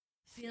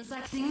Feels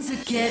like things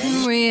are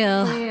getting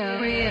real.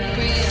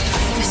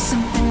 There's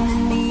something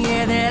in the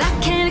air that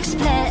I can't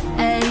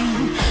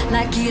explain,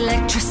 like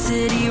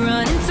electricity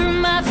running through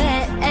my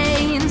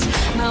veins.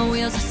 My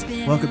wheels are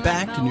spinning. Welcome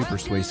back to New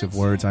Persuasive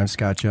Words. I'm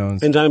Scott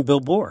Jones. And I'm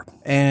Bill Bohr.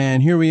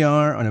 And here we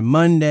are on a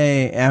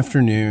Monday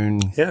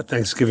afternoon. Yeah,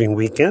 Thanksgiving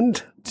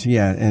weekend.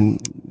 Yeah,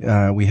 and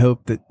we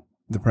hope that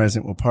the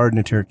president will pardon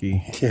a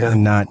turkey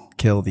and not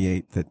kill the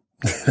 8 that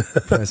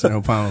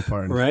President Obama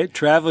pardoned. Right,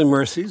 traveling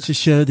mercies. To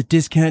show the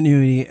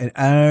discontinuity in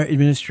our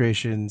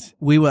administrations,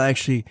 we will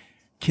actually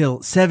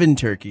kill 7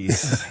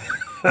 turkeys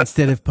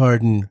instead of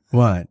pardon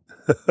 1.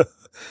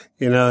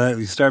 You know,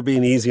 you start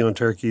being easy on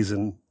turkeys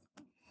and,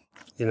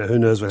 you know, who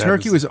knows what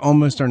happens. Turkey was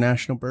almost our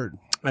national bird.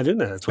 I didn't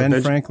know. That's what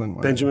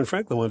Benjamin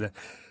Franklin wanted.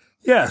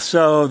 Yeah,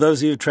 so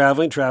those of you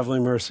traveling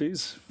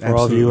mercies for Absolutely.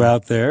 all of you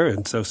out there.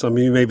 And so some of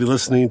you may be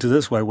listening to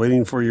this while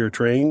waiting for your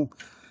train,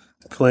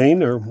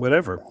 plane, or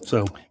whatever.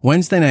 So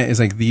Wednesday night is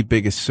like the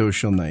biggest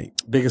social night.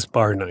 Biggest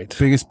bar night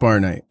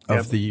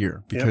of the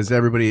year because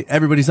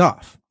everybody's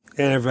off.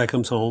 And everybody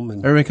comes home.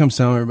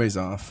 Everybody's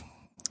off.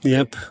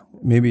 Yep.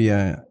 Maybe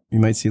you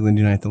might see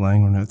Lindy and I at the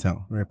Langhorne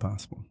Hotel. Very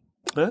possible.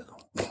 Oh.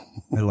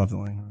 I love the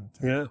Langhorne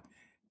Hotel.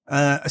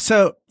 Yeah.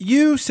 So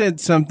you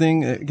said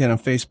something, again, on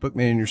Facebook,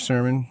 maybe in your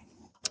sermon.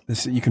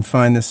 You can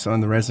find this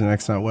on the Resident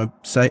Exile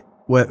website,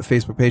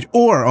 Facebook page,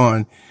 or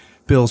on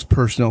Bill's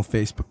personal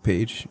Facebook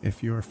page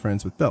if you are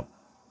friends with Bill.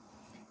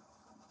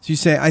 So you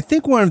say, I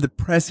think one of the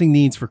pressing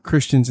needs for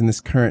Christians in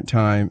this current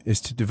time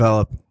is to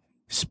develop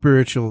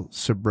spiritual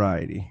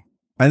sobriety.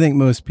 I think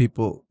most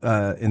people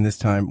in this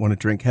time want to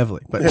drink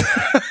heavily, but you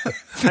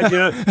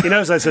know,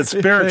 as I said,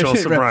 spiritual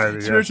sobriety.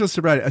 Right. Spiritual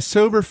sobriety. A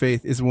sober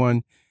faith is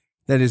one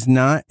that is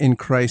not in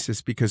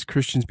crisis because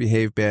Christians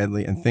behave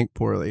badly and think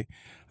poorly.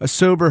 A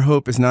sober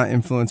hope is not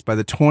influenced by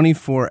the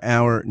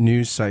 24-hour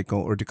news cycle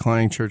or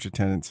declining church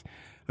attendance.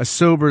 A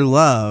sober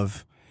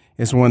love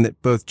is one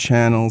that both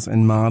channels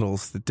and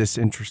models the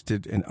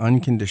disinterested and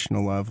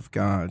unconditional love of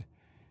God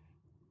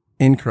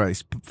in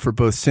Christ for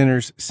both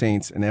sinners,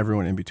 saints, and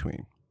everyone in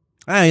between.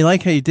 I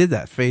like how you did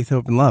that. Faith,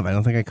 hope, and love. I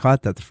don't think I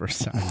caught that the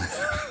first time.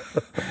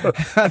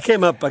 I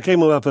came up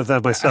with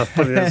that myself.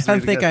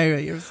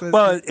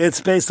 Well,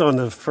 it's based on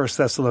the 1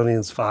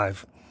 Thessalonians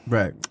 5.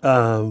 Right.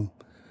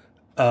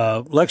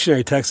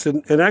 Lectionary text,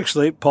 and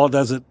actually Paul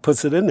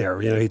puts it in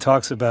there. You know, he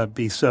talks about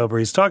be sober.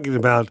 He's talking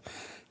about,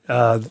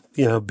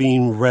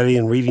 being ready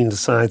and reading the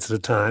signs of the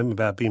time,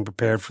 about being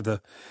prepared for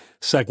the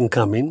second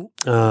coming.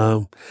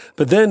 But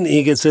then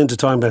he gets into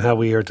talking about how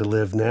we are to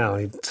live now.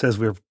 He says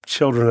we're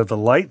children of the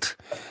light,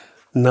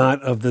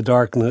 not of the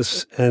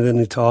darkness. And then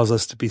he tells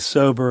us to be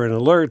sober and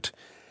alert.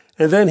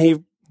 And then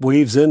he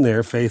weaves in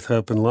there faith,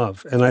 hope, and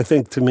love. And I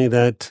think to me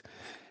that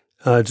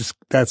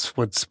that's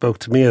what spoke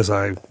to me as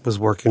I was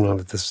working on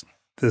it this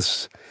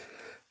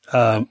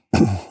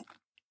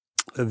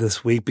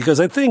week,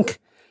 because I think,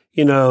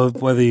 you know,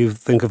 whether you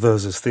think of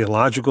those as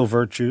theological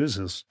virtues,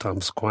 as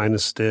Thomas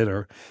Aquinas did,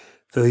 or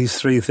these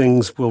 3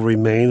 things will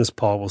remain, as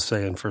Paul will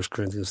say in 1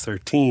 Corinthians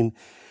 13.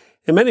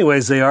 In many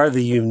ways, they are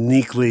the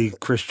uniquely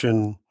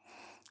Christian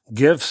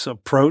gifts,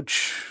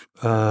 approach,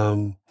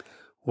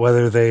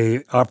 whether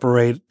they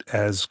operate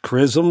as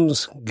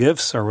charisms,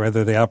 gifts, or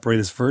whether they operate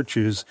as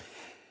virtues.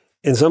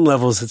 In some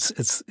levels,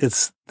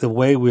 it's the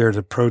way we are to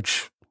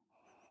approach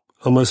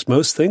almost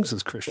most things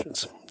as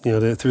Christians. You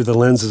know, through the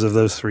lenses of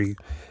those three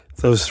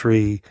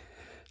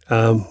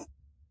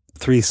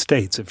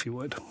states, if you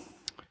would.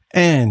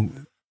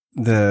 And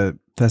the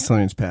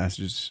Thessalonians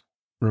passage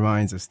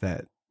reminds us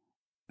that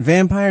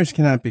vampires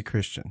cannot be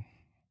Christian.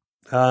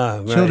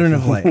 Right. Children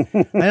of light.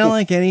 I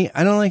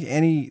don't like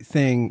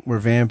anything where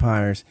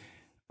vampires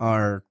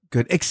are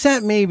good,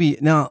 except maybe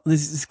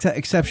this is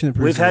exception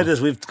to we've had this.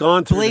 We've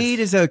gone through. Blade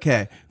is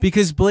okay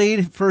because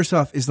Blade, first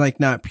off, is like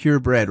not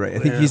purebred, right? I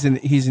think he's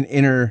like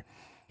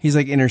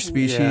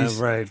interspecies.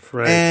 Yeah, right.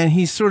 And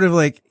he's sort of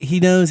like he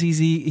knows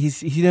he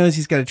knows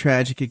he's got a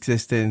tragic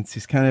existence.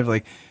 He's kind of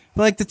like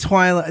the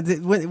Twilight.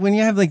 When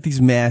you have like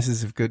these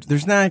masses of good, they're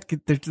not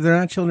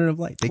children of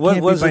light. They can't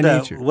be by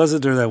nature.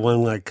 Wasn't there that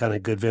one like kind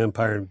of good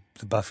vampire in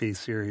the Buffy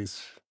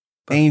series?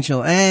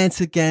 Angel, it's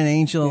again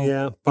Angel.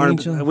 Yeah,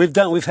 Angel.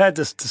 We've had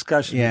this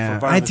discussion. Yeah,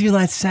 before. I do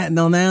like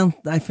Sentinel now.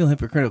 I feel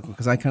hypocritical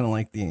because I kind of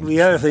like the Angel.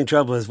 The other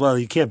trouble is,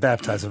 you can't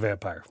baptize a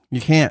vampire.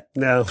 You can't.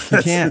 No,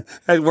 you can't.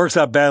 It works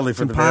out badly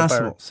for the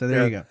vampire. So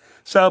there you go.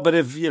 So, but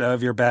if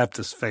you're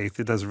Baptist faith,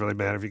 it doesn't really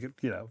matter if you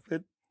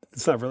get,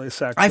 it's not really a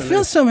sacrament. I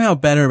feel somehow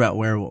better about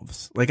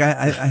werewolves. Like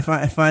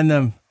I find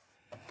them,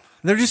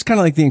 they're just kind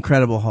of like the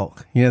Incredible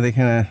Hulk. You know, they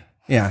kind of.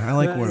 Yeah, I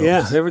like werewolves.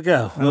 Yeah, there we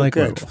go. I like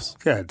good. werewolves.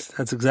 Good.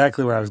 That's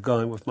exactly where I was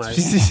going with my.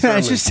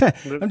 I'm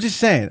just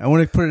saying. I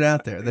want to put it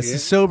out there. This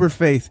is sober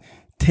faith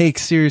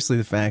takes seriously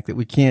the fact that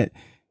we can't,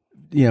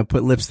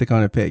 put lipstick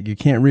on a pig. You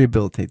can't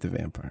rehabilitate the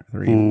vampire.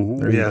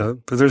 Yeah,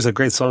 but there's a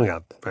great song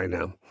out right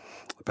now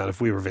about if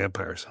we were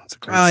vampires. It's a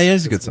great. Oh, yeah,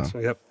 it's a good song.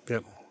 Yep.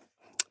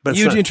 But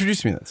you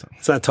introduced me to that song.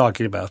 It's not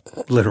talking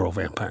about literal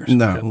vampires.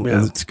 No,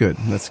 that's good.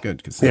 That's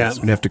good because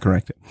we have to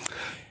correct it.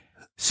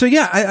 So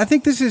yeah, I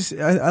think this is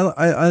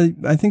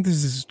I think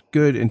this is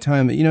good in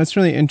time. You know, it's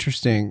really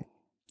interesting.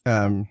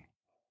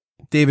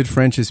 David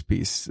French's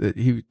piece that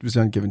he was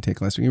on Give and Take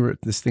last week. He wrote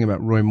this thing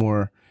about Roy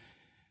Moore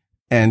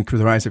and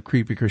the rise of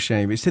creepy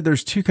Christianity. But he said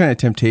there's two kind of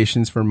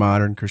temptations for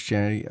modern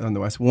Christianity on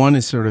the West. One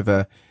is sort of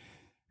the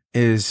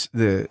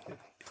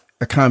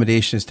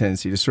accommodationist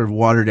tendency to sort of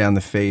water down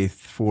the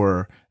faith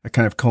for a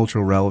kind of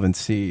cultural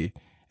relevancy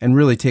and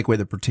really take away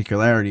the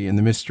particularity and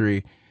the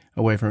mystery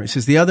away from it. He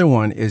says the other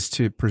one is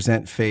to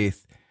present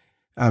faith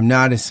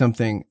not as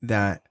something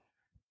that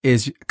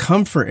is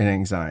comfort in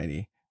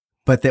anxiety,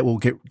 but that will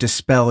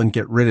dispel and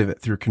get rid of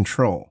it through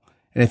control.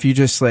 And if you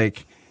just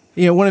like,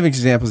 you know, one of the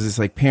examples is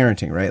like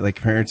parenting, right? Like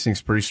parenting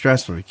is pretty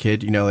stressful. A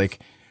kid, you know, like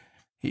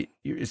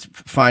it's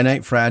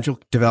finite, fragile,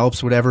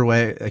 develops whatever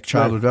way a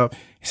child would develop.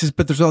 He says,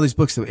 but there's all these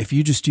books that if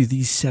you just do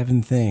these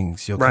 7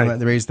 things, you'll come out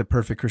and raise the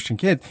perfect Christian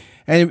kid.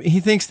 And he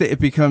thinks that it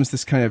becomes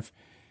this kind of,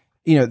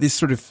 you know, this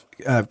sort of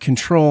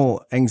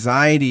control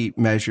anxiety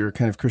measure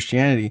kind of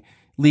Christianity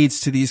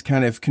leads to these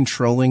kind of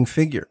controlling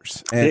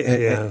figures.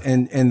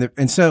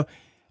 And so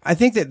I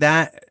think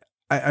that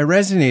I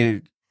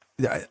resonated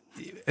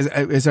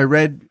as I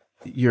read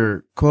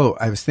your quote.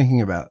 I was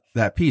thinking about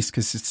that piece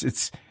because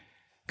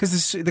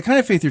because the kind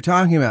of faith you're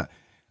talking about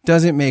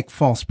doesn't make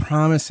false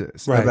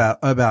promises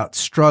about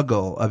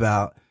struggle,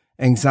 about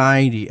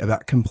anxiety,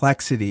 about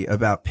complexity,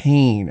 about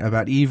pain,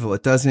 about evil.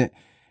 It doesn't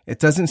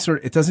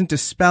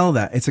dispel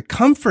that. It's a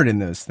comfort in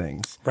those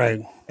things.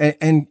 Right.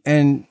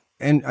 And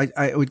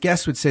I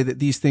would say that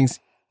these things,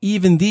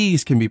 even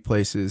these can be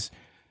places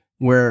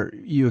where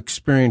you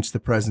experience the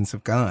presence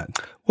of God.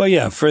 Well,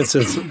 yeah. For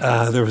instance,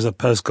 there was a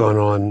post going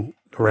on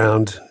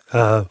around,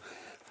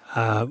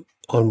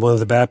 on one of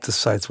the Baptist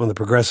sites, one of the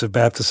progressive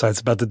Baptist sites,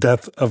 about the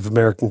death of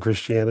American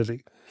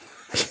Christianity.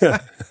 And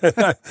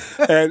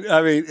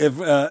I mean, if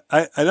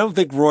I don't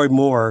think Roy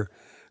Moore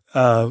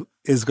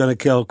is going to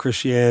kill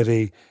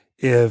Christianity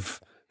if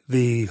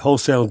the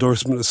wholesale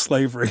endorsement of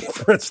slavery,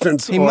 for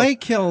instance. He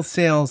might kill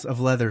sales of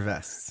leather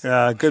vests.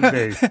 Could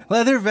be.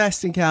 Leather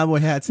vests and cowboy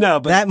hats. No,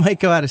 but that might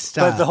go out of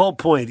style. But the whole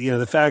point, you know,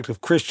 the fact of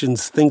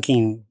Christians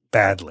thinking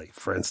badly,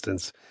 for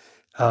instance,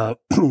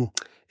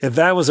 if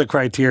that was a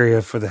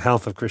criteria for the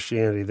health of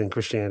Christianity, then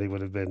Christianity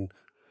would have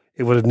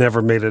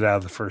never made it out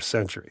of the first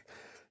century,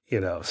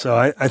 you know. So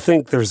I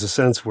think there's a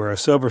sense where a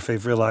sober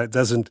faith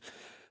doesn't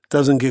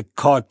really get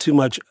caught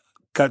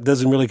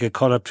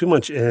up too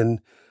much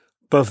in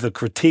both the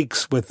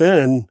critiques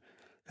within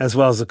as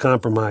well as the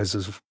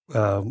compromises,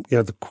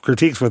 the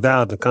critiques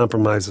without and the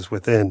compromises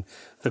within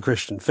the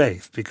Christian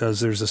faith, because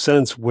there's a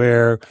sense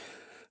where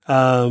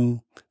the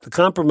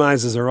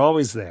compromises are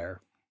always there,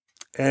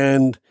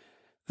 and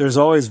there's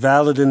always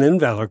valid and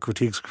invalid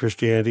critiques of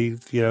Christianity,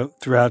 you know,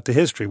 throughout the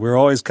history.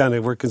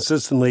 We're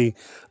consistently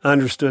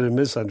understood and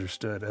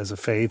misunderstood as a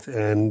faith,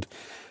 and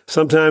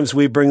sometimes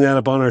we bring that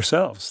upon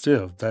ourselves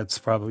too. That's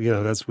probably, you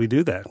know, we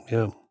do that.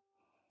 Yeah.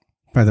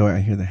 By the way, I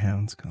hear the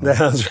hounds calling. The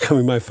hounds are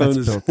coming. My phone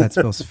that's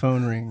Bill's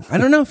phone ring. I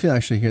don't know if you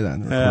actually hear that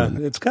in the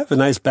recording. It's kind of a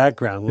nice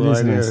background.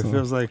 It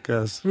feels like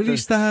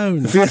release the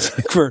hounds.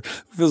 It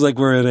feels like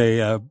we're in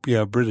a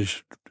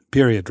British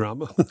period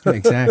drama.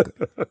 Exactly.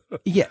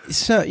 Yeah.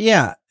 So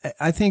yeah,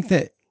 I think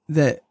that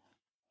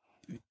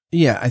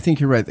I think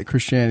you're right that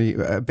Christianity,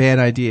 a bad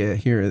idea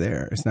here or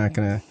there, is not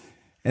going to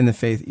end the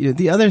faith. You know,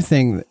 the other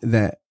thing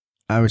that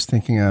I was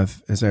thinking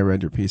of as I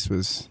read your piece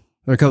there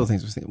were a couple of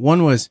things I was thinking.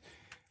 One was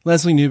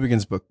Leslie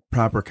Newbegin's book,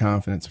 Proper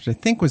Confidence, which I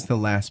think was the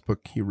last book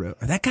he wrote.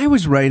 That guy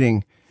was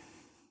writing,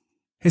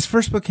 his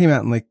first book came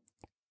out in like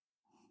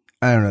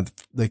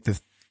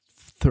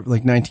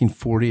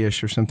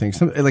 1940-ish or something,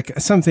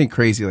 something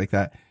crazy like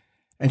that.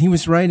 And he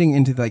was writing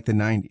into like the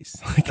 90s.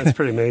 That's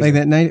pretty amazing. Like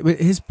that 90,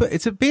 but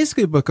it's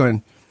basically a book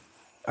on,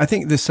 I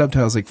think the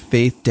subtitle is like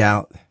faith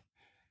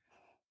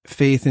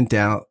and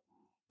doubt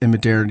and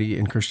modernity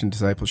and Christian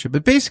discipleship.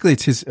 But basically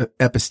it's his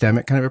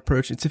epistemic kind of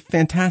approach. It's a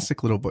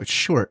fantastic little book. It's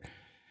short.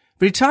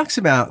 But he talks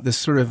about this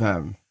sort of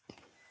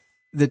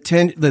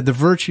the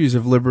virtues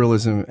of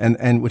liberalism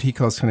and what he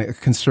calls kind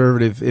of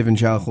conservative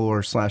evangelical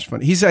or /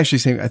 he's actually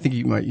saying, I think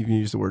you might even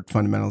use the word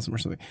fundamentalism or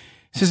something.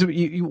 He says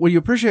what you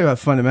appreciate about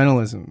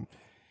fundamentalism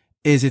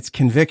is its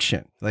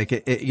conviction.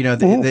 Like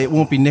they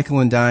won't be nickel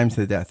and dime to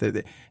the death.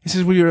 He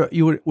says what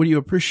you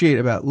appreciate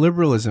about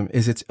liberalism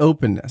is its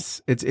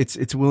openness,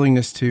 its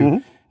willingness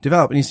to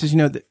develop. And he says, you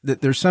know,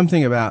 that there's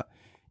something about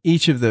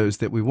each of those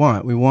that we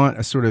want. We want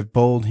a sort of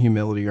bold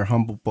humility or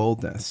humble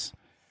boldness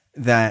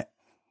but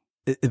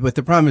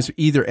the problem is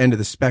either end of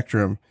the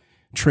spectrum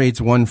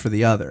trades one for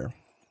the other.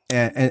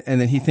 And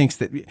then he thinks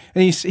that,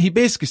 and he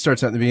basically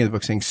starts out in the beginning of the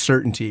book saying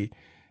certainty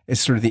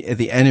is sort of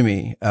the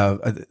enemy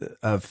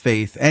of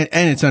faith. And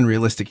it's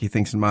unrealistic, he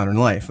thinks, in modern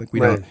life. Like we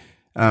don't,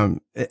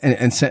 and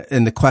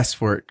the quest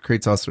for it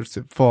creates all sorts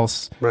of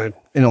false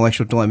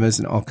intellectual dilemmas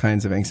and all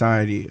kinds of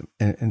anxiety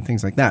and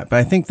things like that. But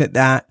I think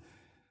that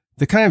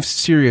the kind of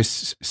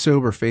serious,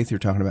 sober faith you're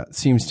talking about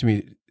seems to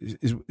me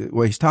is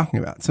what he's talking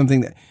about.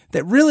 Something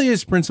that really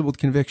is principled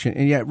conviction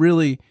and yet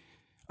really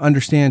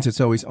understands it's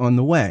always on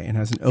the way and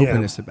has an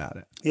openness about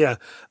it. Yeah.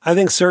 I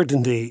think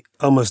certainty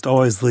almost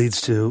always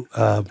leads to,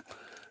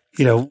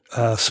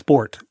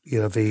 sport,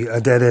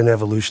 a dead end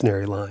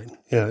evolutionary line.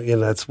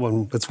 That's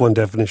one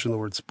definition of the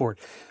word sport,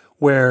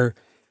 where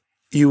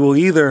you'll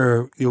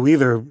either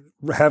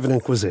have an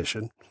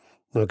inquisition.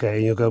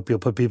 Okay, you'll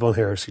put people in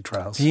heresy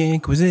trials. The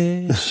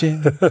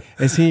Inquisition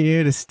is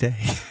here to stay.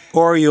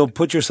 Or you'll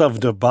put yourself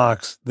into a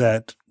box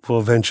that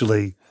will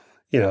eventually,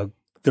 there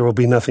will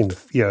be nothing,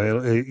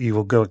 you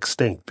will go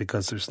extinct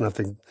because there's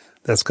nothing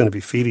that's going to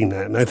be feeding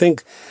that. And I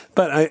think,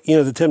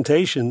 the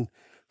temptation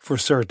for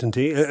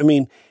certainty,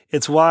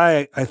 it's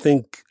why I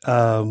think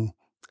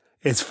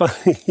it's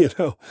funny,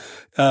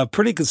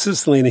 pretty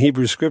consistently in the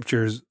Hebrew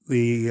scriptures,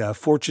 the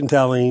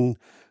fortune-telling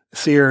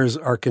seers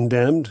are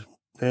condemned.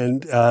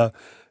 And of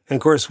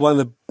course, one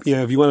of the,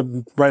 if you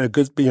want to write a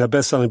good,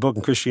 best-selling book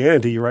in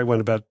Christianity, you write one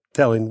about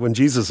telling when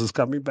Jesus is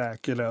coming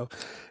back,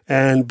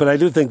 but I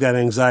do think that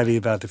anxiety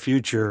about the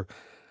future,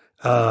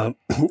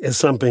 is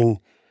something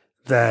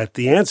that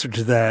the answer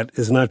to that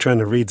is not trying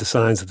to read the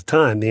signs of the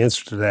time. The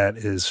answer to that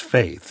is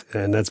faith.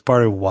 And that's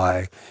part of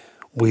why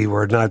we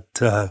were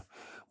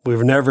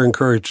never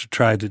encouraged to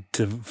try to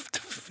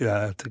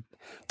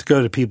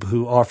go to people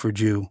who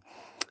offered you,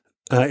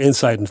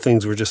 insight and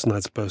things we're just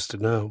not supposed to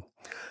know.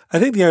 I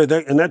think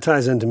and that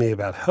ties into me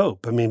about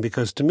hope.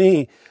 Because to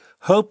me,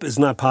 hope is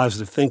not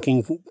positive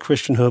thinking.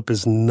 Christian hope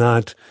is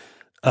not,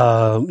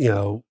 pep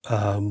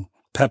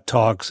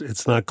talks.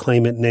 It's not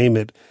claim it, name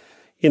it.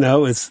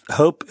 It's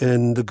hope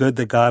in the good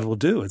that God will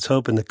do. It's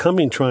hope in the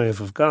coming triumph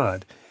of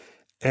God,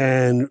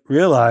 and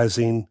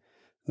realizing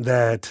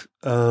that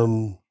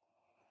there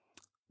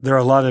are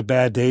a lot of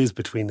bad days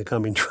between the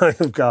coming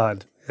triumph of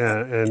God.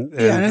 And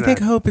I think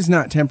hope is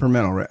not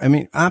temperamental,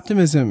 right?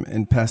 Optimism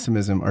and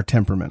pessimism are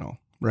temperamental.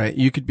 Right.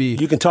 You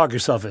can talk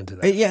yourself into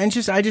that. Yeah. And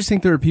I just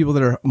think there are people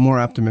that are more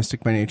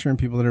optimistic by nature and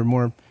people that are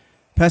more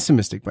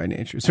pessimistic by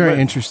nature. It's very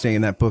interesting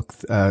in that book,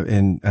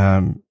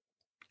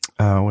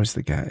 what's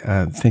the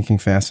guy, Thinking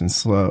Fast and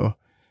Slow,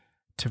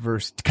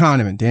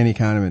 Danny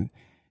Kahneman.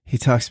 He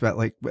talks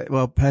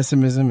about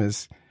pessimism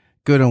is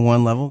good on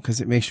one level because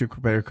it makes you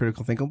a better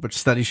critical thinker, but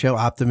studies show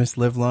optimists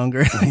live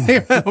longer.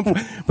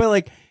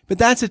 But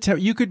that's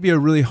you could be a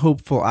really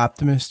hopeful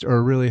optimist or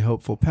a really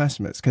hopeful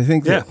pessimist. Cause I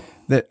think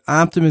that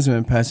optimism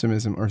and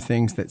pessimism are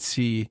things that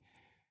see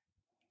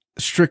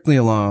strictly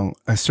along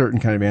a certain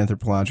kind of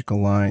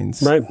anthropological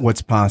lines,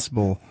 what's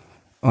possible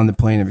on the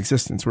plane of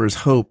existence. Whereas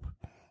hope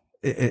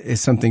is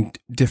something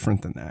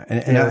different than that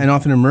and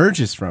often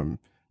emerges from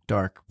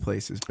dark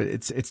places, but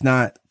it's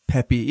not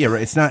peppy. Yeah.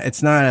 Right. It's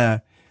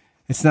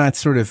not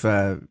sort of,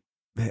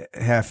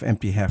 half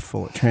empty, half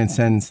full. It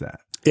transcends that.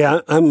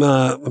 Yeah,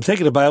 I'm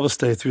taking a Bible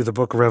study through the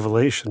book of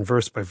Revelation,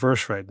 verse by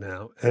verse right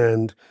now.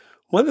 And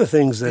one of the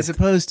things that... As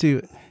opposed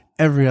to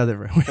every other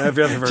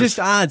verse. Just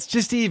odds,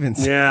 just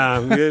evens.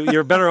 Yeah,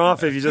 you're better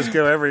off if you just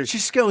go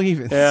Just go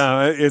evens.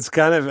 Yeah, it's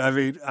kind of,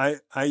 you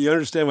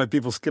understand why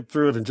people skip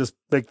through it and just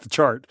make the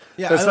chart.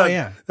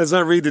 Yeah, Let's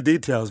not read the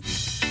details.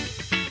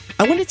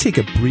 I want to take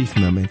a brief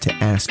moment to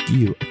ask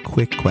you a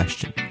quick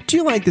question. Do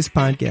you like this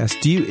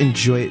podcast? Do you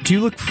enjoy it? Do you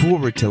look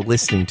forward to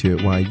listening to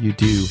it while you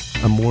do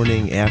a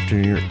morning,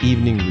 afternoon, or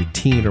evening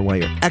routine, or while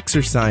you're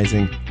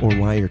exercising, or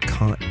while you're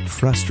caught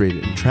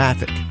frustrated in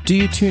traffic? Do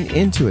you tune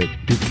into it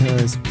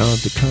because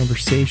of the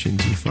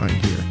conversations you find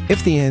here?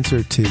 If the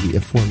answer to the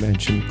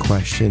aforementioned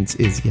questions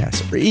is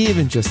yes, or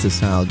even just a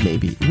solid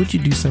maybe, would you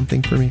do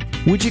something for me?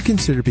 Would you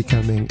consider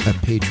becoming a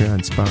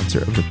Patreon sponsor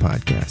of the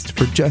podcast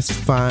for just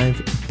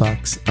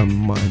 $5 a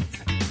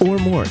month or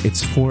more?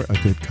 It's for a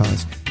good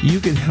cause. You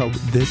can help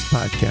this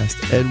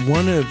podcast and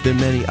one of the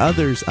many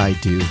others I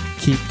do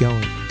keep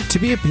going. To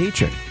be a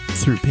patron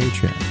through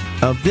Patreon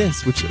of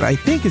this, which I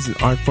think is an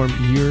art form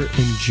you're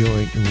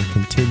enjoying and will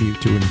continue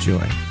to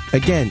enjoy.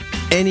 Again,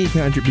 any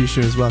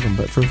contribution is welcome,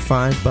 but for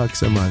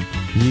 $5 a month,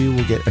 you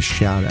will get a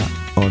shout out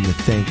on the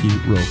thank you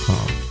roll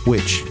call,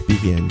 which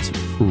begins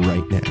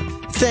right now.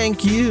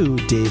 Thank you,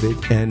 David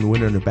and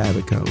Winona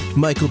Babico,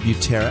 Michael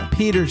Butera,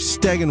 Peter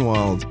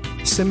Stegenwald,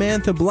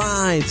 Samantha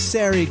Blythe,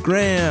 Sari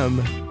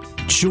Graham,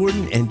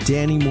 Jordan and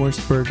Danny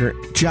Morseberger,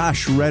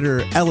 Josh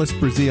Redder, Ellis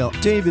Brazil,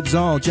 David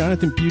Zoll,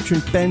 Jonathan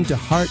Butrin, Ben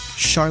DeHart,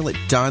 Charlotte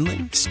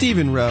Donlin,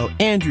 Stephen Rowe,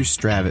 Andrew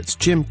Stravitz,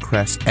 Jim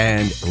Crest,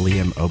 and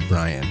Liam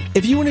O'Brien.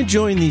 If you want to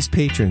join these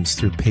patrons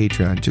through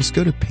Patreon, just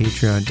go to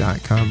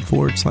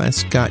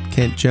patreon.com/Scott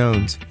Kent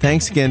Jones.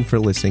 Thanks again for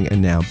listening,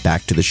 and now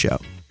back to the show.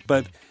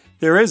 But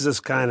there is this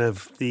kind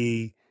of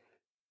in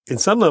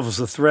some levels,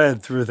 the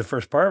thread through the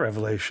first part of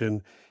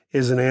Revelation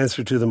is an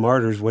answer to the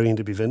martyrs waiting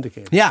to be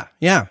vindicated. Yeah.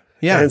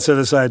 And so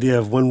this idea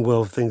of when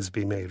will things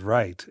be made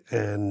right?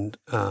 And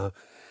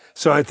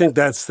so I think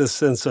that's the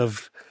sense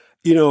of,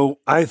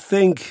 I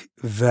think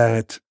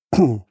that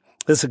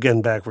this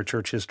again back where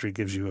church history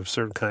gives you a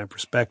certain kind of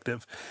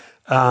perspective.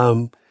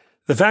 The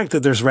fact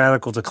that there's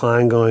radical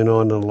decline going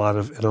on in a lot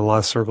of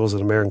circles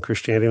in American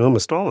Christianity,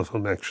 almost all of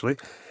them actually.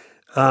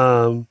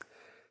 I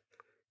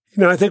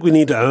think we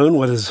need to own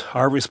what is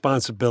our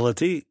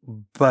responsibility,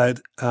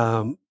 but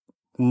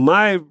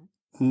my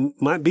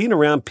being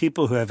around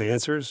people who have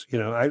answers. You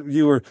know,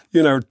 you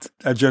and I were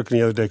joking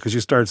the other day because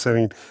you started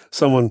saying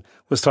someone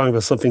was talking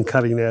about something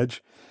cutting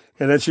edge.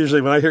 And that's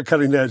usually, when I hear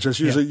cutting edge, that's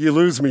usually, you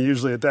lose me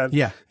usually at that.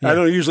 Yeah. I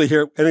don't usually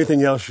hear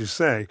anything else you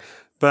say.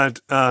 But,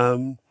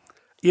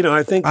 you know,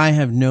 I think. I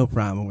have no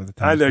problem with it.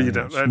 I know you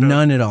don't. I know.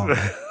 None at all.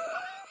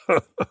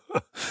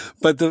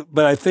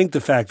 But I think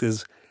the fact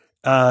is,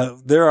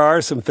 there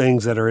are some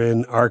things that are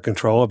in our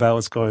control about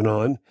what's going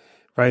on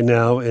right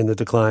now in the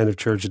decline of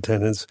church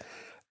attendance.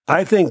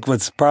 I think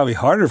what's probably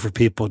harder for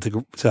people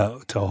to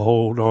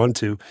hold on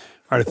to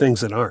are the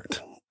things that aren't.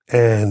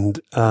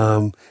 And,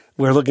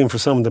 we're looking for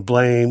someone to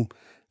blame,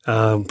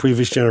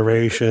 previous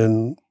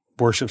generation,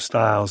 worship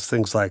styles,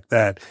 things like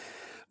that.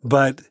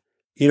 But,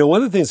 you know,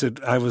 one of the things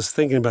that I was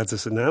thinking about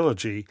this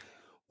analogy,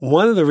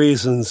 one of the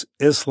reasons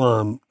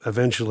Islam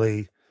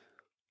eventually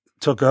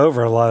took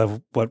over a lot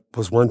of what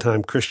was one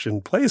time Christian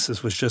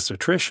places was just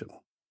attrition.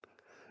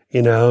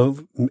 You know,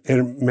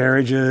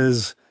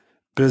 marriages,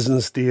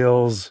 business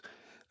deals,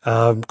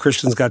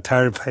 Christians got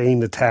tired of paying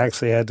the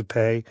tax they had to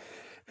pay.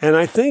 And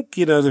I think,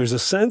 you know, there's a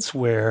sense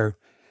where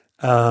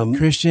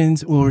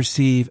Christians will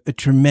receive a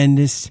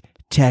tremendous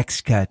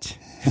tax cut.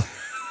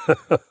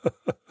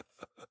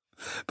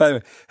 By the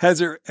way, has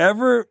there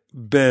ever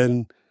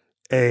been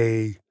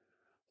a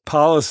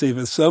policy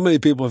that so many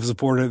people have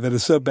supported that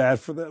is so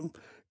bad for them?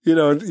 You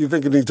know, you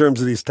think in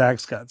terms of these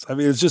tax cuts. I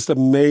mean, it's just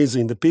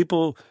amazing.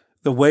 The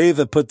way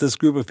that put this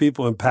group of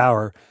people in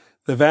power,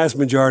 the vast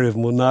majority of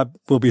them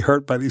will be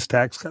hurt by these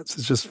tax cuts.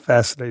 It's just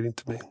fascinating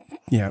to me.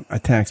 Yeah, a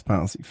tax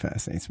policy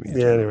fascinates me.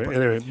 Yeah,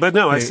 anyway. But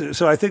no,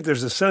 so I think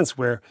there's a sense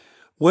where,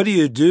 what do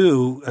you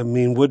do? I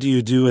mean, what do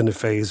you do in the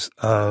face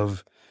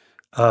of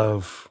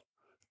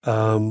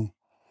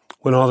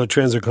when all the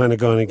trends are kind of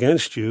going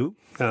against you?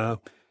 And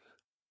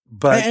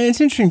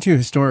it's interesting too,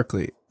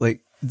 historically, like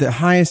the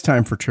highest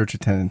time for church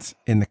attendance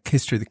in the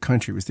history of the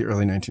country was the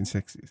early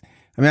 1960s.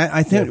 I mean,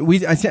 I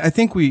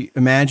think we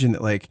imagine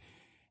that like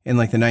in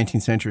like the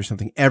 19th century or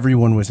something,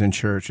 everyone was in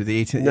church, or the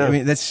 18th. No. I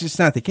mean, that's just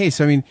not the case.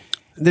 So, I mean,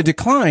 the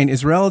decline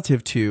is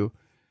relative to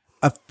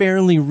a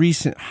fairly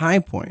recent high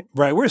point.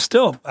 Right.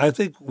 I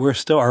think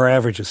our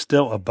average is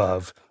still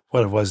above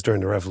what it was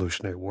during the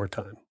Revolutionary War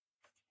time.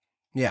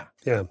 Yeah.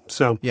 Yeah.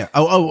 So. Yeah.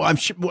 Oh, I'm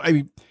sure. I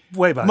mean,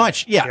 way by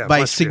much. Yeah.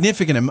 By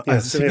significant margin.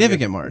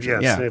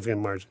 Yeah.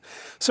 Significant margin.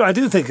 So I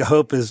do think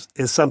hope is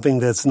something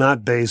that's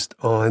not based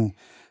on,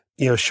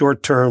 you know,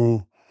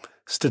 short-term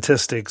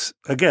statistics.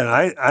 Again,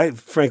 I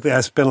frankly, I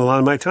spend a lot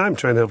of my time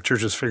trying to help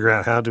churches figure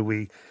out how do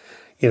we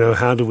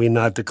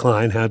not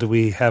decline? How do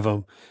we have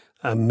a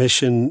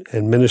mission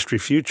and ministry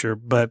future?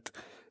 But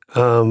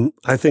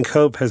I think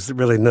hope has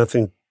really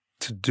nothing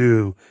to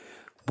do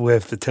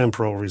with the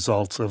temporal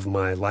results of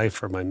my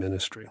life or my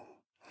ministry.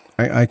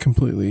 I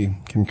completely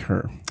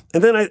concur.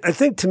 And then I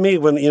think, to me,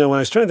 when I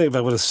was trying to think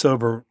about what a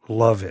sober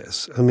love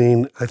is, I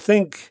mean, I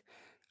think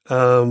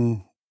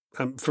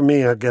for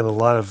me, I get a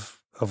lot of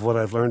what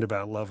I've learned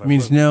about love. It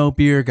means no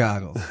beer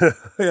goggles.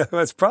 Yeah,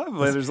 that's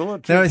probably, there's a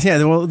lot. There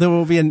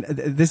will be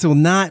this will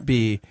not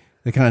be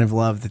the kind of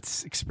love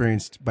that's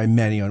experienced by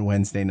many on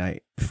Wednesday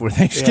night before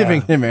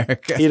Thanksgiving in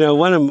America. You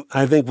know,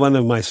 I think one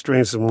of my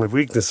strengths and one of my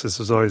weaknesses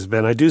has always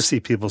been, I do see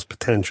people's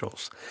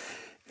potentials.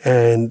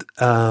 And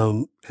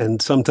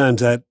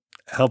sometimes that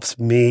helps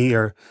me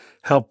or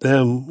help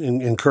them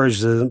and encourage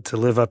them to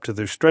live up to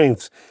their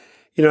strengths.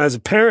 You know, as a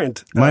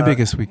parent, my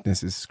biggest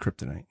weakness is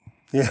kryptonite.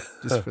 Yeah.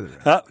 Just for the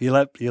record.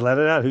 You let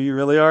it out who you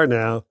really are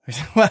now.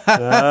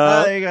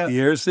 There you go.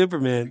 You're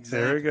Superman.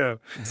 Exactly. There we go.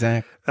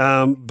 Exactly.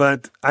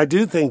 But I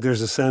do think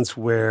there's a sense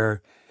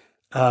where,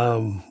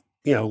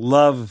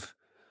 love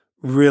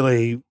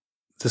really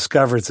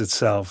discovers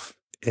itself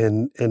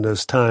in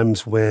those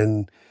times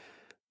when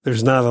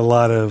there's not a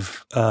lot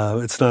of,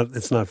 it's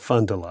not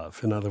fun to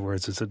love. In other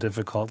words, it's a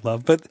difficult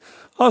love, but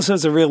also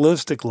it's a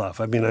realistic love.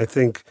 I mean, I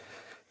think,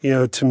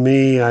 to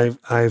me,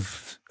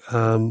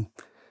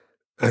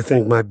 I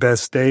think my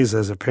best days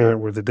as a parent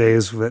were the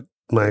days that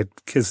my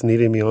kids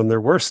needed me on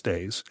their worst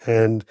days,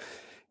 and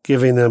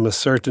giving them a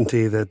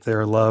certainty that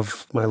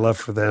my love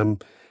for them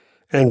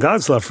and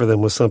God's love for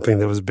them was something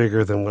that was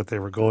bigger than what they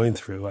were going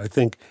through. I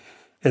think,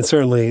 and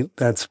certainly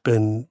that's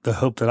been the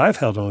hope that I've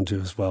held on to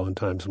as well in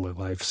times in my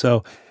life.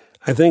 So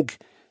I think,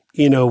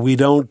 we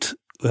don't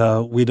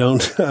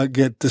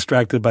get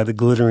distracted by the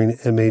glittering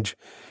image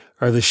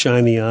or the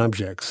shiny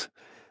objects,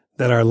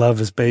 that our love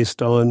is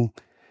based on,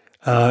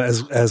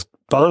 as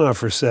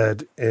Bonhoeffer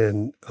said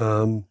in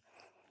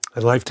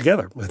Life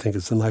Together. I think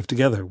it's in Life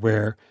Together,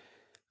 where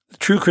the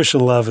true Christian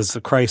love is the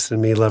Christ in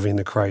me loving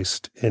the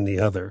Christ in the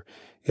other.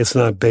 It's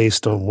not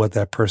based on what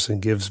that person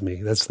gives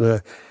me. That's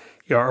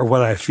or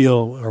what I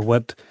feel, or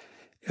what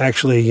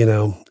actually,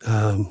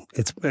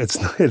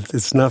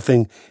 it's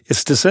nothing.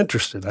 It's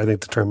disinterested, I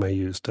think the term I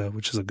used,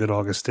 which is a good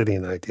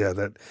Augustinian idea,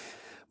 that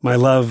my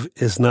love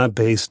is not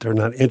based or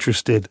not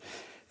interested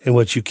in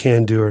what you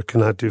can do or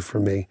cannot do for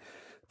me,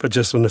 but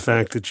just on the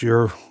fact that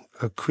you're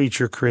a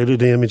creature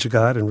created in the image of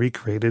God and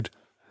recreated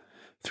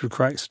through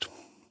Christ.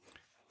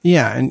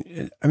 Yeah,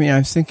 and I mean, I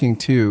was thinking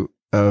too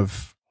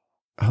of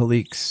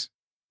Halik's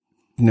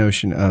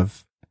notion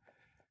of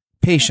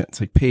patience,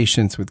 like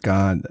patience with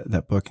God,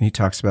 that book. And he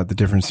talks about the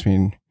difference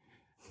between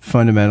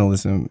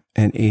fundamentalism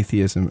and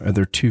atheism. Are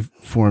there two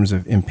forms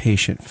of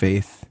impatient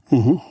faith?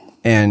 Mm-hmm.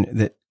 And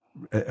that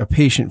a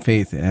patient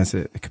faith has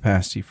a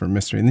capacity for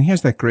mystery. And then he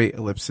has that great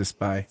ellipsis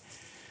by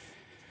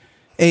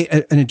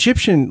an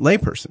Egyptian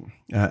layperson,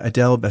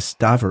 Adele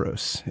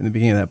Bestavaros, in the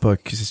beginning of that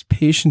book. He says,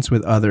 patience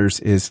with others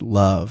is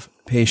love.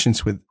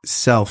 Patience with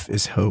self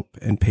is hope,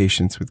 and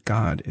patience with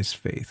God is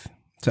faith.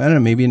 So I don't know,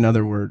 maybe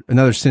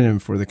another synonym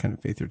for the kind of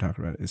faith you're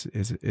talking about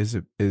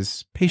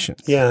is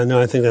patience. Yeah,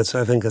 no, I think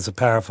that's a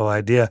powerful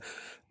idea.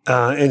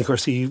 And of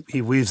course he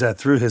weaves that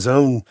through his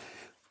own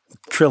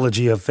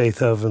trilogy of faith,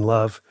 hope, and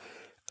love.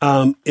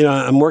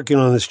 I'm working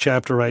on this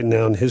chapter right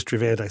now in the history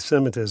of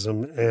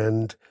anti-Semitism,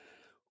 and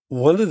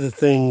one of the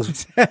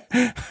things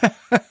I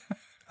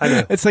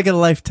know. It's like a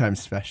Lifetime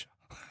special.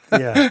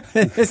 Yeah.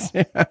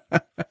 Fantastic.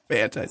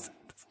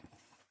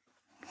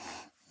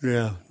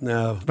 Yeah,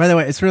 no. By the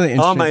way, it's really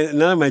interesting.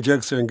 None of my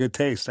jokes are in good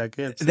taste. I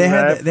can't. They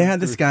had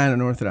this guy on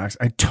Unorthodox.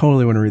 I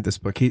totally want to read this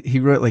book. He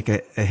wrote like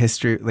a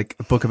history, like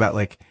a book about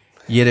like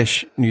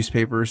Yiddish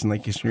newspapers and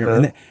like Eastern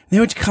Europe. And they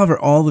would cover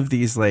all of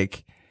these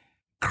like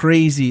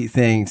crazy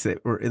things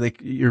that were like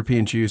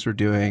European Jews were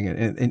doing.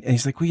 And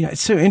he's like, well,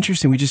 it's so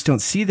interesting. We just don't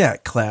see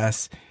that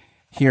class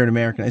here in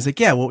America. And he's like,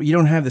 yeah, well, you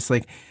don't have this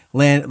like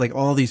land, like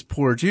all these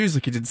poor Jews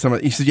like you did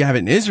he said you have it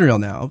in Israel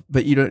now,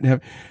 but you don't have.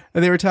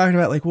 And they were talking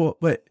about like, well,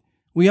 but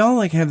we all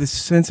like have this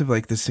sense of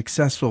like the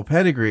successful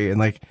pedigree and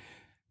like,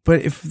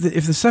 but if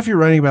the stuff you're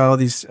writing about all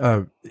these,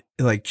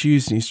 like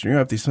Jews in Eastern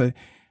Europe, these, like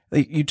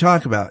you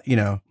talk about,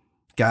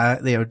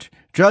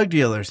 drug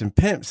dealers and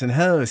pimps and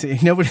hoes.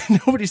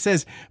 Nobody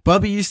says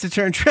Bubby used to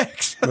turn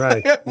tricks.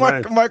 Right.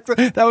 Mark,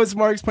 that was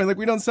Mark's point. Like,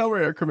 we don't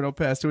celebrate our criminal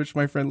past, to which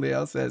my friend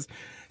Liel says,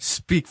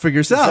 speak for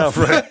yourself.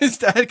 Right.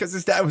 Because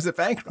his dad was a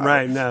bank robber.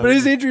 Right. No. But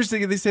it's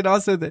interesting. They said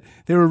also that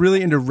they were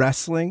really into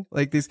wrestling,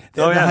 like the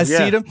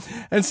Hasidim.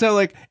 Yeah. And so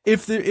like,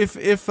 if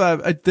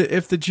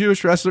the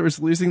Jewish wrestler was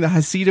losing, the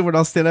Hasidim would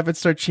all stand up and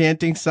start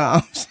chanting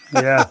psalms.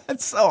 Yeah.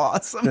 That's so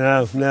awesome.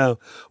 No.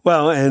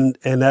 Well, and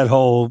that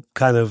whole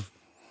kind of,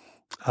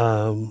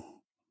 a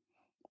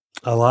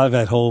lot of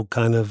that whole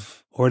kind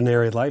of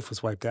ordinary life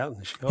was wiped out in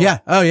the Shoah. Yeah.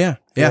 Oh, yeah.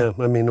 Yeah.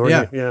 I mean,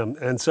 yeah.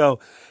 And so,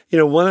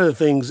 one of the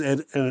things,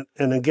 and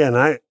again,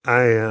 I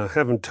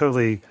haven't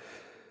totally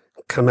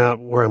come out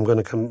where I'm going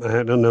to come.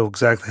 I don't know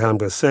exactly how I'm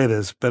going to say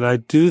this, but I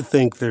do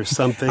think there's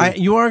something.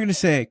 You are going to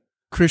say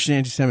Christian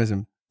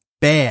anti-Semitism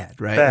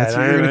bad, right? Bad.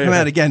 You're going to come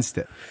out against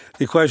it.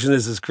 The question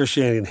is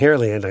Christianity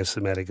inherently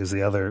anti-Semitic? Is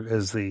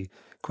the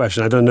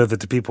question. I don't know that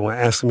the people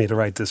asking me to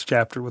write this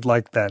chapter would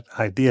like that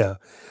idea.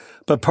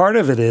 But part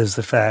of it is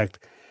the fact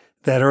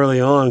that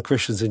early on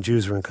Christians and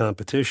Jews were in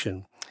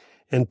competition.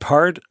 And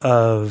part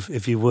of,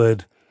 if you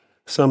would,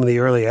 some of the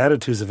early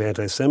attitudes of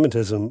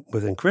anti-Semitism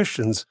within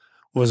Christians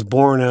was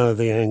born out of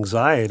the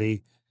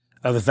anxiety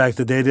of the fact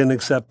that they didn't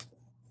accept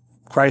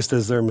Christ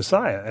as their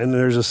Messiah. And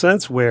there's a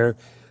sense where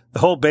the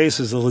whole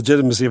basis, the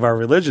legitimacy of our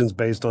religion is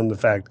based on the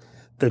fact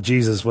that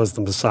Jesus was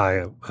the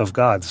Messiah of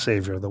God, the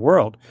Savior of the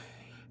world.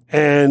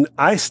 And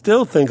I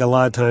still think a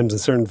lot of times in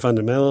certain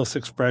fundamentalist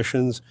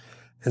expressions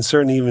and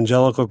certain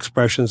evangelical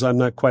expressions, I'm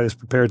not quite as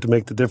prepared to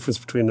make the difference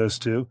between those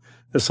two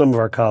as some of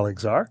our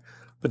colleagues are,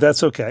 but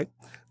that's okay.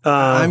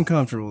 I'm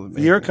comfortable with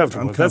it. You're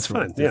comfortable with it. That's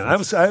fine. Yeah,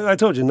 I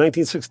told you in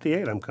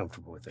 1968, I'm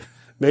comfortable with it.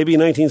 Maybe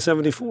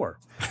 1974.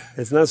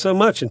 It's not so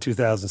much in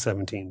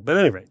 2017, but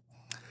at any rate.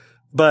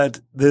 But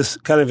this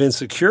kind of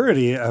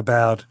insecurity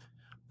about,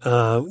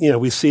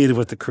 we see it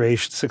with the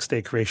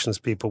Six-Day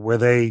Creationist people where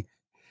they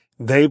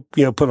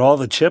put all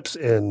the chips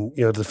in,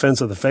 defense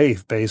of the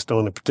faith based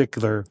on a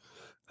particular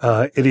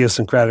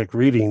idiosyncratic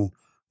reading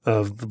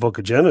of the book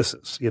of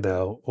Genesis,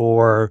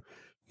 or,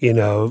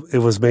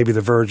 it was maybe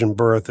the virgin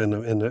birth in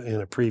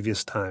a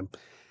previous time.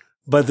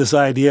 But this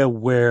idea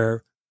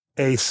where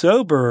a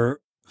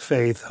sober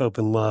faith, hope,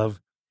 and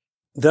love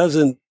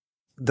doesn't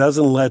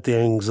let the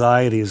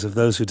anxieties of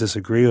those who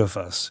disagree with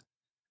us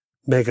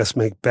make us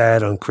make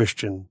bad on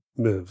Christian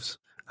moves.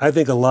 I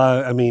think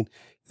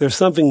there's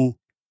something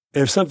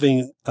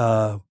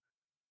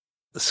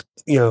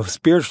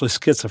spiritually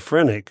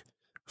schizophrenic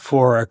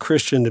for a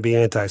Christian to be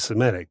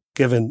anti-Semitic,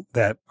 given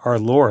that our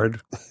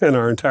Lord and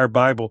our entire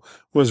Bible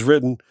was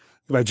written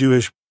by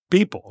Jewish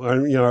people.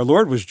 Our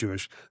Lord was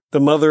Jewish. The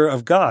mother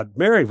of God,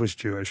 Mary, was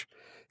Jewish.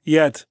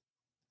 Yet,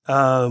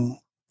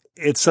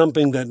 it's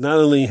something that not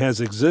only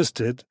has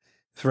existed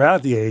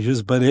throughout the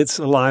ages, but it's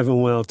alive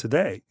and well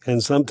today.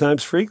 And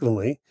sometimes,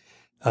 frequently,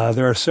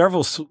 there are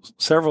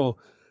several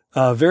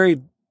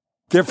very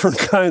different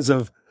kinds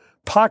of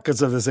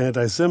pockets of this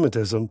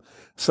anti-Semitism,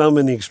 some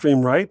in the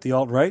extreme right, the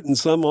alt-right, and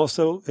some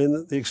also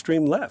in the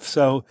extreme left.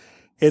 So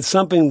it's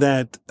something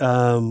that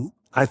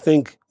I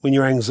think when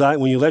you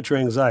let your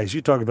anxieties,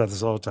 you talk about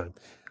this all the time,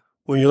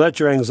 when you let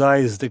your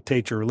anxieties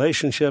dictate your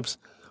relationships,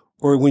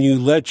 or when you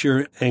let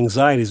your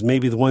anxieties,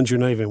 maybe the ones you're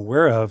not even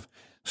aware of,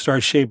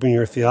 start shaping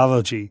your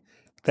theology,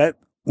 that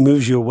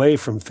moves you away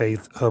from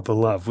faith, hope, and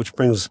love, which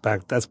brings us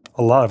back. That's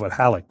a lot of what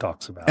Halleck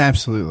talks about.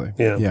 Absolutely.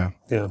 Yeah.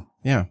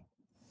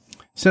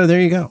 So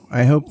there you go.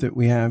 I hope that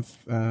we have,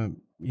 I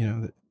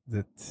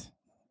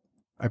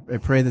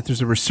pray that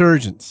there's a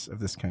resurgence of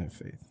this kind of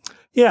faith.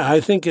 Yeah, I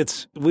think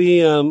to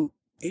me,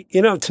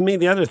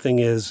 the other thing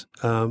is,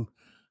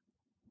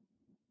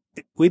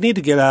 we need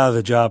to get out of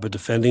the job of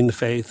defending the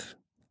faith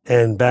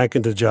and back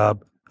into the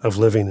job of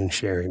living and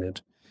sharing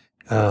it,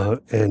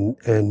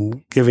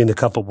 and giving a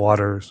cup of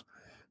waters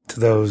to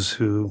those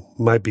who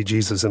might be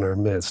Jesus in our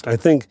midst. I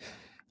think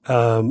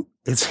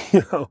it's,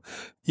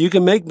 you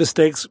can make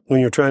mistakes when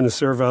you're trying to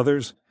serve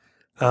others,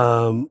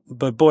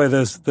 but boy,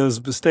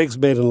 those mistakes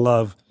made in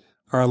love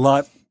are a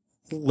lot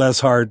less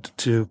hard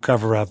to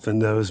cover up than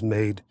those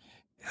made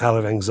out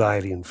of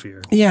anxiety and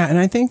fear. Yeah, and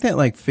I think that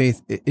like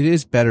faith, it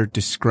is better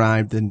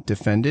described than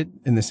defended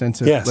in the sense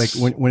of like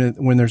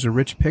when there's a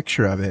rich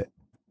picture of it,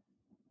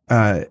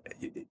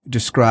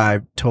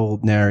 described,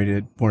 told,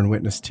 narrated, borne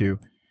witness to,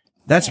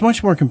 that's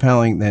much more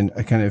compelling than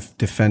a kind of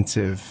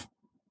defensive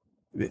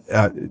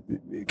kind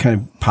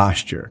of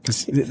posture.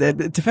 Because the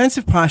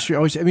defensive posture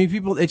always,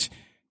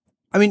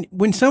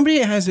 when somebody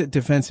has a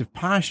defensive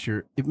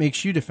posture, it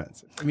makes you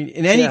defensive. I mean,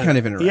 in any kind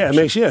of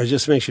interaction. Yeah, it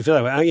just makes you feel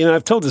that way.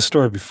 I've told this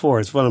story before.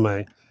 It's one of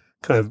my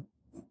kind of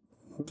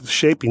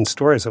shaping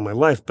stories of my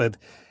life. But,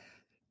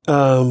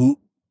 I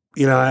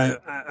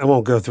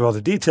won't go through all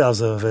the details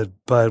of it,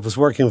 but I was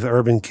working with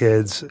urban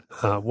kids,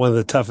 one of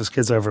the toughest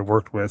kids I ever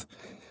worked with,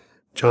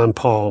 John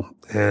Paul.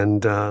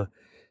 And,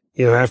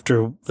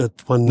 after that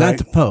one night. Not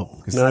the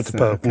Pope. Not the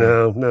Pope.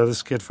 Okay. No,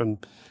 this kid from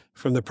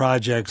the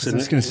projects. I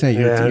was going to say,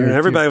 and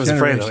everybody was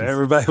afraid of him.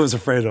 Everybody was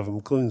afraid of him,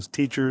 including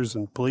teachers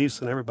and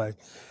police and everybody.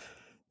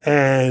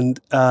 And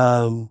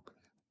I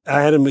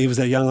had him. He was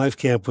at Young Life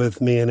Camp with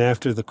me, and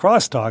after the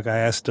crosstalk, I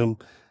asked him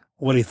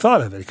what he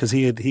thought of it because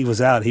he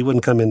was out. He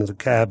wouldn't come into the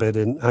cabin,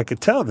 and I could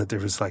tell that there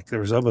was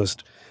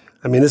almost.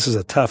 This is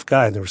a tough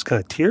guy, and there was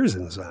kind of tears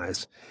in his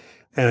eyes.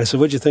 And I said,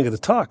 "What'd you think of the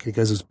talk?" He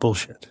goes, "It's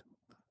bullshit."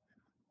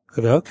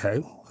 I go, "Okay,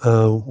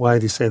 why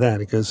did you say that?"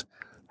 He goes,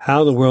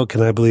 "How in the world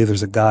can I believe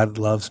there's a God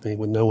that loves me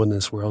when no one in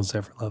this world's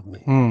ever loved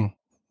me?"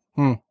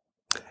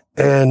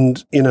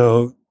 And,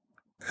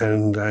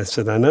 and I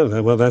said, "I know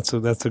that. Well, that's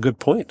a good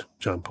point,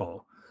 John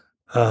Paul."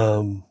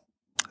 And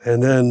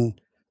then,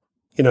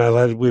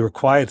 we were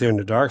quiet there in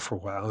the dark for a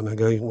while, and I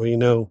go,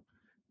 "Well,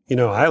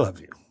 I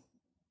love you."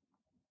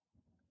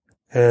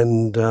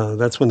 And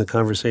that's when the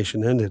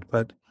conversation ended.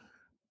 But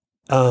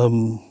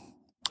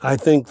I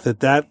think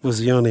that was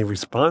the only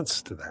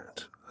response to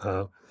that.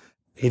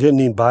 He didn't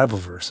need Bible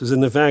verses.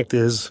 And the fact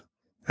is,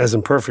 as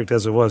imperfect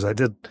as it was, I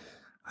did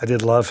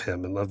love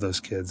him and love those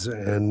kids.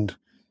 And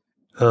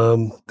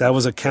that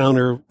was a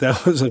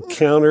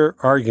counter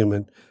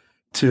argument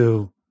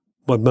to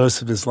what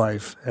most of his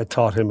life had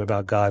taught him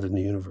about God and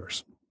the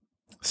universe.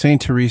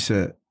 Saint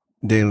Teresa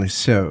de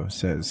Lisieux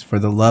says, "For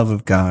the love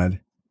of God,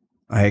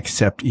 I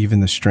accept even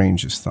the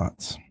strangest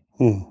thoughts."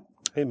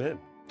 Amen.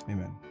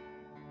 Amen.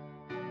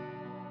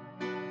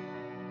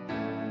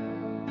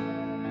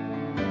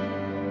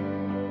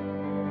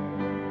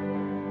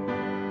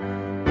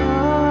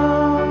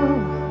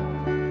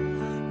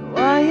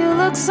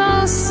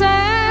 So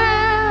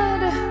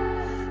sad,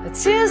 the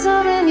tears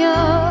are in your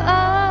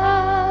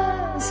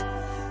eyes.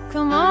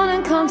 Come on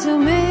and come to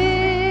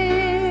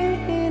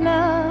me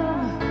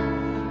now.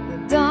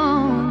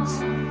 Don't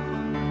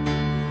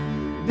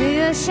be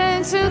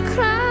ashamed to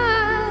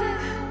cry.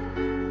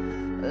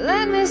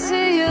 Let me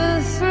see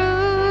you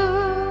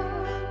through,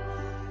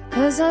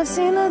 'cause I've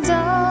seen the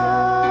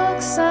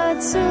dark side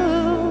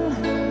too.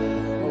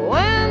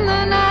 When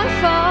the night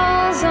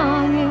falls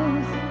on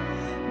you,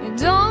 you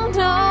don't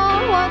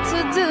know what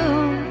to do.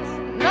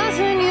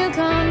 Nothing you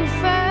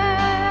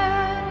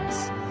confess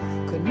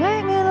could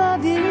make me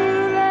love you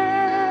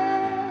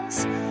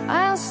less.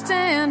 I'll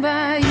stand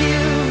by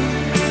you.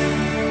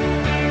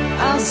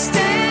 I'll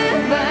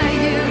stand by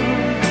you.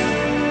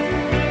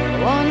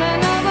 Won't let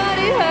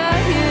nobody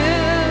hurt you.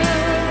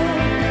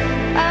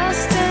 I'll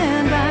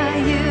stand by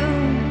you.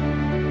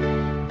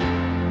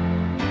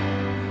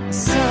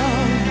 So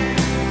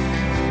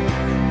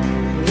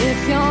if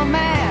you're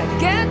mad,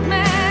 get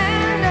mad.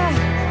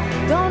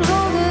 Don't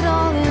hold it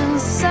all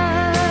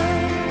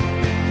inside.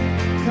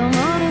 Come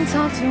on and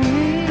talk to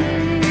me.